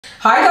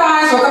Hi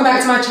guys, welcome back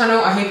to my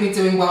channel. I hope you're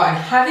doing well and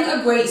having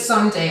a great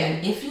Sunday.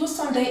 And if your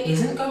Sunday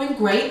isn't going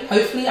great,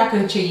 hopefully I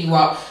can cheer you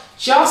up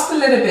just a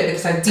little bit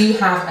because I do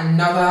have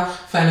another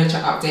furniture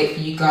update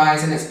for you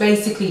guys, and it's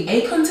basically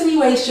a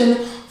continuation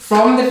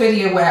from the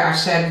video where I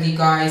shared with you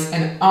guys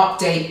an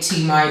update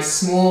to my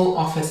small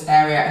office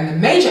area. And the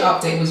major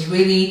update was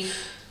really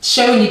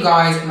showing you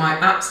guys my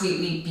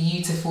absolutely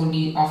beautiful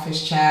new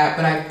office chair,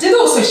 but I did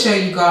also show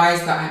you guys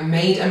that I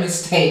made a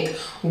mistake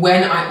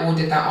when I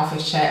ordered that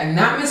office chair, and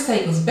that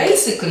mistake was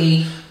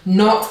basically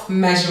not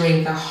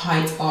measuring the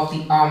height of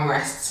the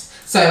armrests.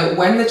 So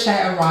when the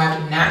chair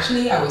arrived,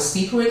 naturally I was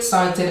super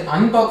excited,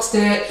 unboxed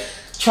it,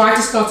 tried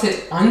to slot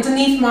it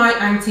underneath my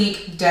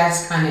antique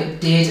desk, and it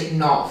did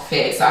not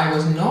fit. So I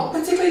was not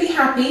particularly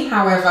happy.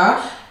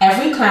 However,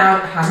 every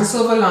cloud has a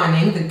silver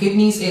lining. The good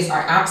news is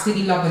I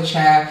absolutely love the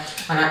chair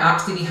and I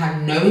absolutely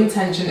had no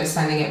intention of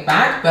sending it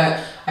back,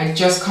 but I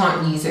just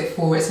can't use it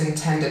for its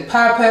intended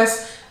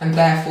purpose and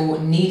therefore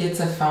needed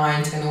to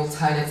find an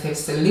alternative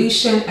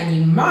solution. And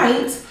you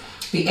might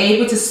be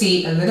able to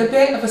see a little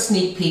bit of a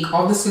sneak peek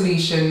of the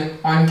solution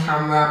on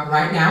camera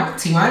right now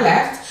to my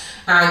left.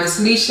 And the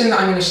solution that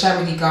I'm going to share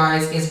with you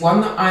guys is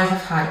one that I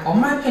have had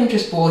on my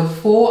Pinterest board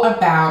for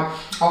about,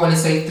 I want to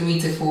say 3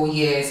 to 4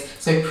 years.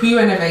 So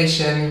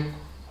pre-renovation,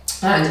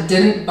 and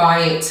didn't buy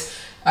it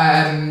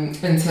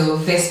until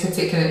this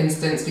particular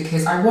instance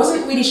because I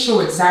wasn't really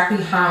sure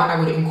exactly how I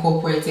would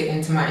incorporate it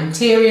into my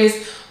interiors.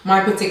 My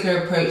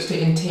particular approach to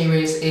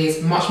interiors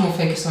is much more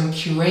focused on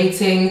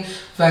curating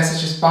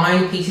versus just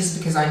buying pieces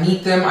because I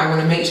need them. I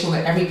want to make sure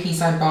that every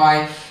piece I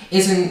buy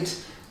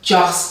isn't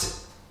just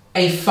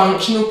a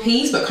functional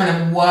piece, but kind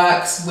of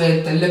works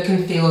with the look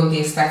and feel and the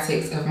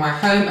aesthetics of my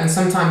home. And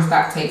sometimes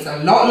that takes a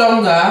lot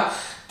longer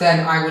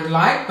than I would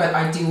like, but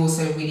I do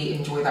also really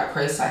enjoy that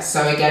process.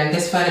 So again,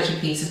 this furniture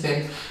piece has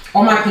been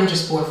on my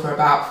Pinterest board for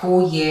about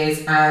 4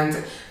 years,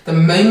 and the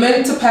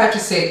moment to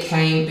purchase it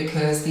came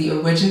because the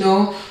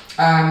original,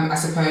 I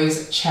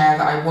suppose, chair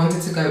that I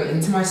wanted to go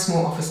into my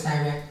small office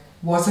area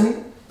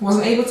wasn't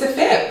able to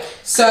fit.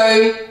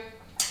 So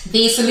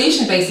the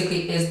solution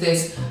basically is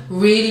this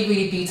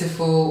really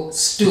beautiful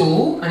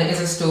stool, and it is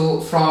a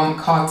stool from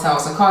Kartell.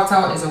 So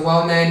Kartell is a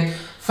well-known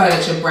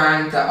furniture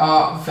brand that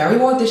are very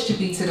well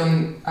distributed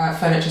on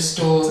furniture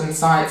stores and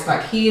sites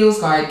like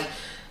Heels. Like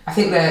I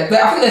think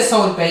they're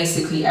sold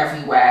basically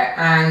everywhere.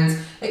 And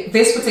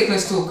this particular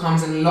stool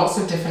comes in lots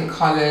of different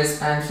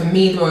colors, and for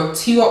me there are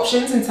 2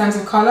 options in terms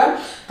of color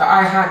that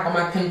I had on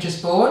my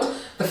Pinterest board.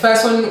 The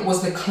first one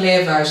was the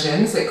clear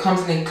version, so it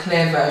comes in a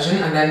clear version,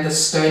 and then the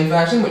stone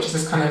version, which is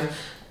this kind of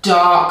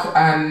dark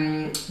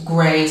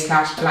grey /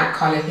 black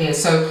color here.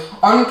 So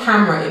on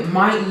camera it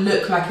might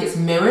look like it's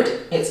mirrored,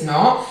 it's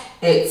not.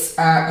 It's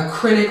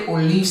acrylic or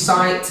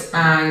lucite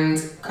and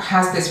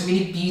has this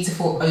really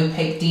beautiful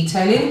opaque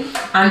detailing,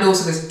 and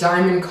also this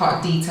diamond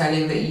cut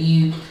detailing that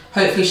you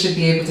hopefully should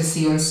be able to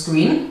see on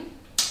screen.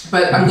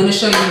 But I'm going to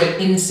show you it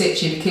in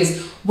situ,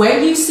 because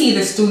when you see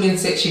the stool in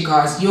situ,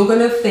 guys, you're going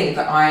to think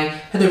that I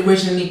had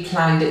originally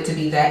planned it to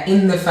be there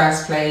in the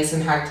first place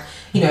and had,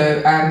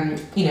 and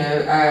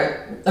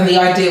the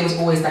idea was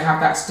always to have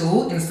that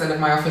stool instead of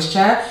my office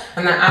chair,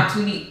 and that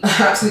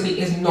absolutely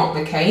is not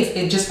the case.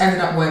 It just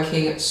ended up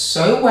working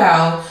so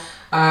well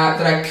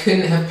that I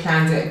couldn't have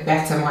planned it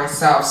better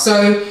myself.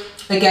 So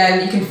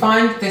again, you can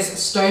find this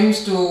stone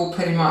stool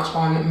pretty much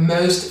on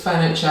most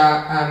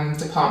furniture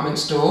department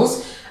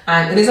stores,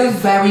 and it is a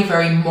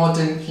very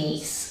modern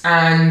piece.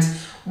 And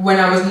when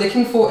I was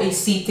looking for a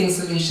seating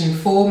solution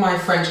for my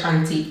French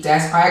antique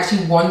desk, I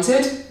actually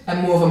wanted a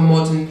more of a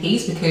modern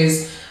piece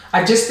because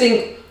I just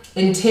think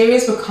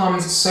interiors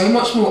becomes so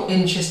much more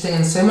interesting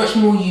and so much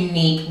more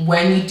unique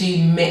when you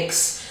do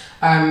mix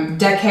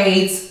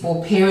decades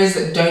or periods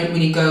that don't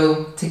really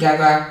go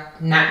together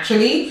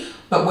naturally,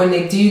 but when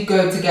they do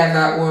go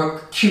together or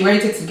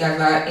curated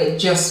together, it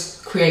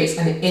just creates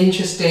an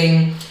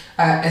interesting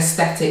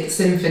aesthetic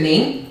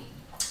symphony,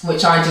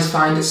 which I just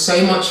find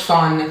so much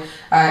fun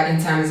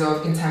in terms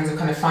of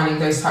kind of finding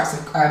those types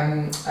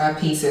of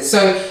pieces.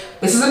 So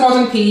this is a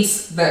modern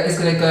piece that is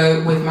going to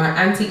go with my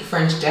antique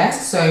French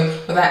desk. So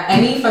without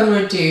any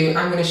further ado,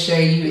 I'm going to show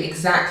you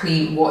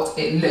exactly what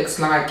it looks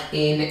like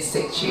in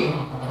situ.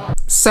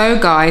 So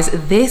guys,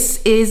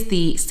 this is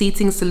the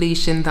seating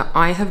solution that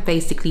I have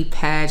basically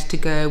paired to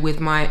go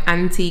with my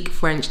antique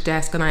French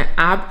desk, and I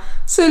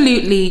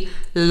absolutely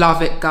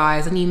love it,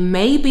 guys. And you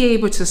may be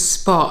able to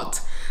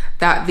spot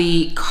that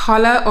the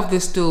color of the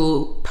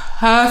stool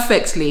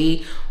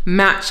perfectly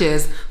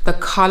matches the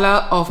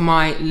color of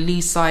my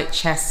lucite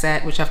chess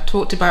set, which I've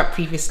talked about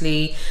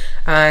previously,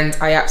 and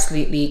I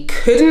absolutely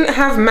couldn't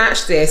have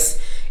matched this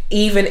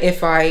even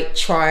if I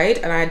tried,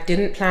 and I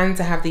didn't plan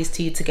to have these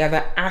 2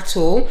 together at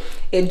all.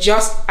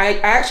 I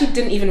actually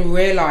didn't even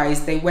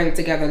realize they went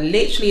together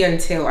literally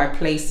until I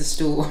placed the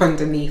stool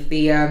underneath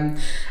the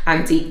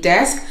antique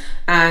desk.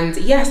 And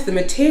yes, the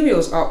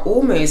materials are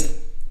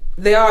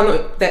they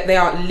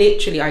are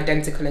literally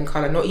identical in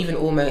color, not even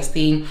almost.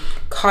 The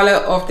color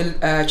of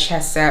the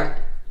chess set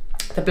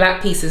The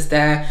black pieces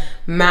there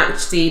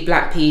match the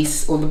black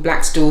piece or the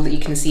black stool that you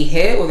can see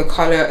here, or the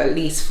color at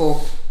least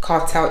for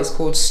Kartell is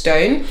called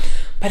Stone.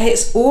 But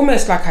it's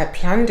almost like I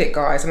planned it,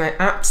 guys, and I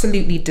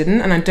absolutely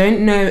didn't. And I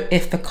don't know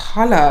if the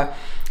color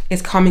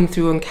is coming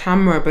through on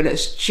camera, but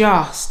it's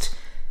just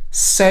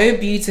so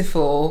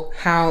beautiful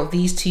how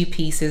these two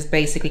pieces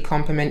basically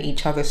complement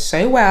each other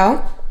so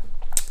well.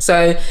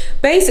 So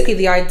basically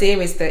the idea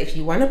is that if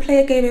you want to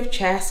play a game of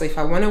chess, or if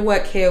I want to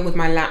work here with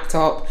my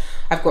laptop,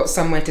 I've got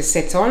somewhere to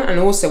sit on. And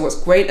also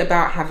what's great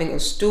about having a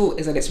stool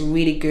is that it's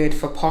really good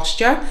for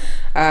posture.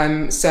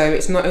 So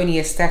it's not only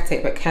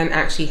aesthetic, but can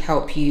actually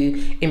help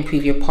you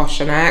improve your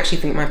posture. And I actually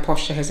think my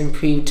posture has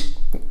improved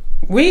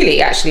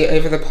really actually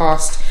over the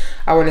past,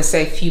 I want to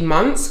say, few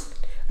months,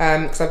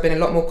 because I've been a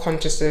lot more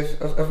conscious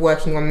of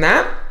working on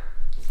that.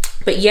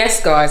 But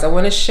yes, guys, I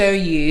want to show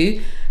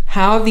you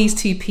how these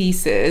two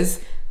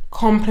pieces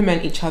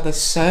complement each other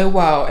so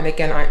well. And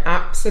again, I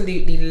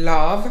absolutely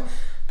love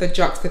the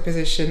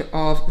juxtaposition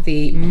of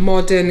the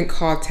modern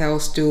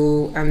Kartell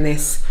stool and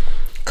this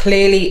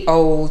clearly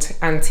old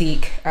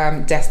antique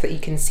desk that you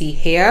can see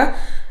here.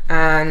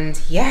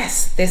 And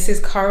yes, this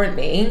is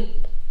currently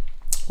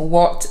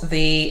what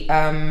the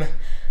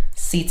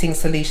seating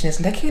solution is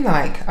looking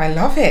like. I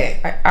love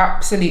it. I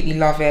absolutely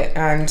love it.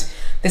 And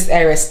this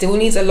area still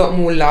needs a lot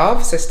more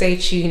love, so stay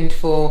tuned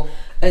for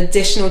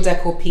additional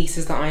decor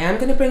pieces that I am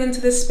going to bring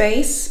into this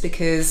space,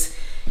 because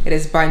it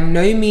is by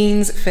no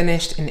means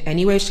finished in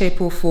any way,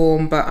 shape or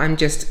form, but I'm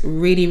just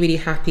really, really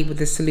happy with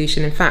the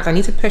solution. In fact, I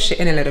need to push it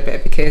in a little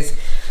bit because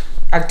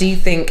I do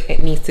think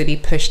it needs to be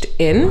pushed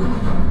in.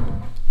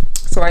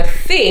 So I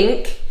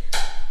think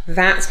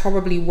that's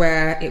probably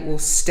where it will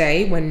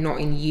stay when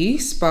not in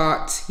use.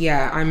 But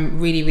yeah, I'm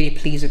really, really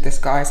pleased with this,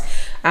 guys.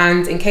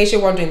 And in case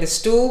you're wondering, the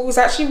stool was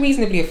actually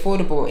reasonably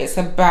affordable. It's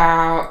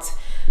about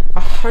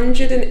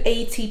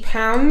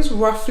 £180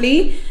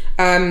 roughly.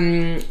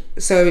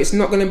 So it's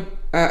not going to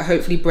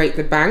hopefully break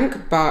the bank,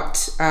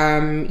 but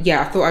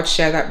yeah, I thought I'd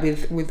share that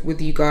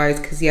with you guys,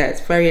 because yeah,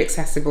 it's very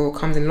accessible,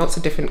 comes in lots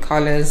of different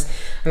colors,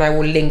 and I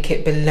will link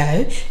it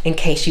below in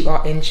case you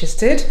are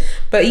interested.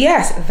 But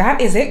yes,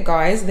 that is it,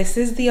 guys. This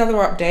is the other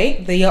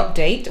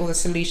update, or the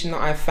solution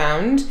that I've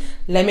found.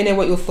 Let me know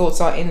what your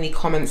thoughts are in the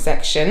comment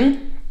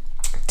section.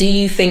 Do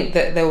you think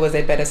that there was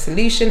a better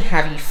solution?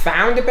 Have you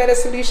found a better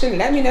solution?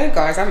 Let me know,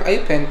 guys. I'm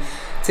open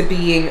to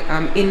being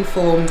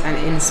informed and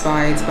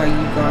inspired by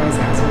you guys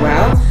as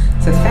well.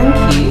 So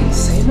thank you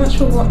so much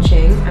for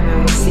watching, and I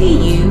will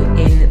see you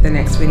in the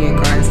next video,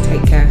 guys.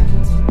 Take care.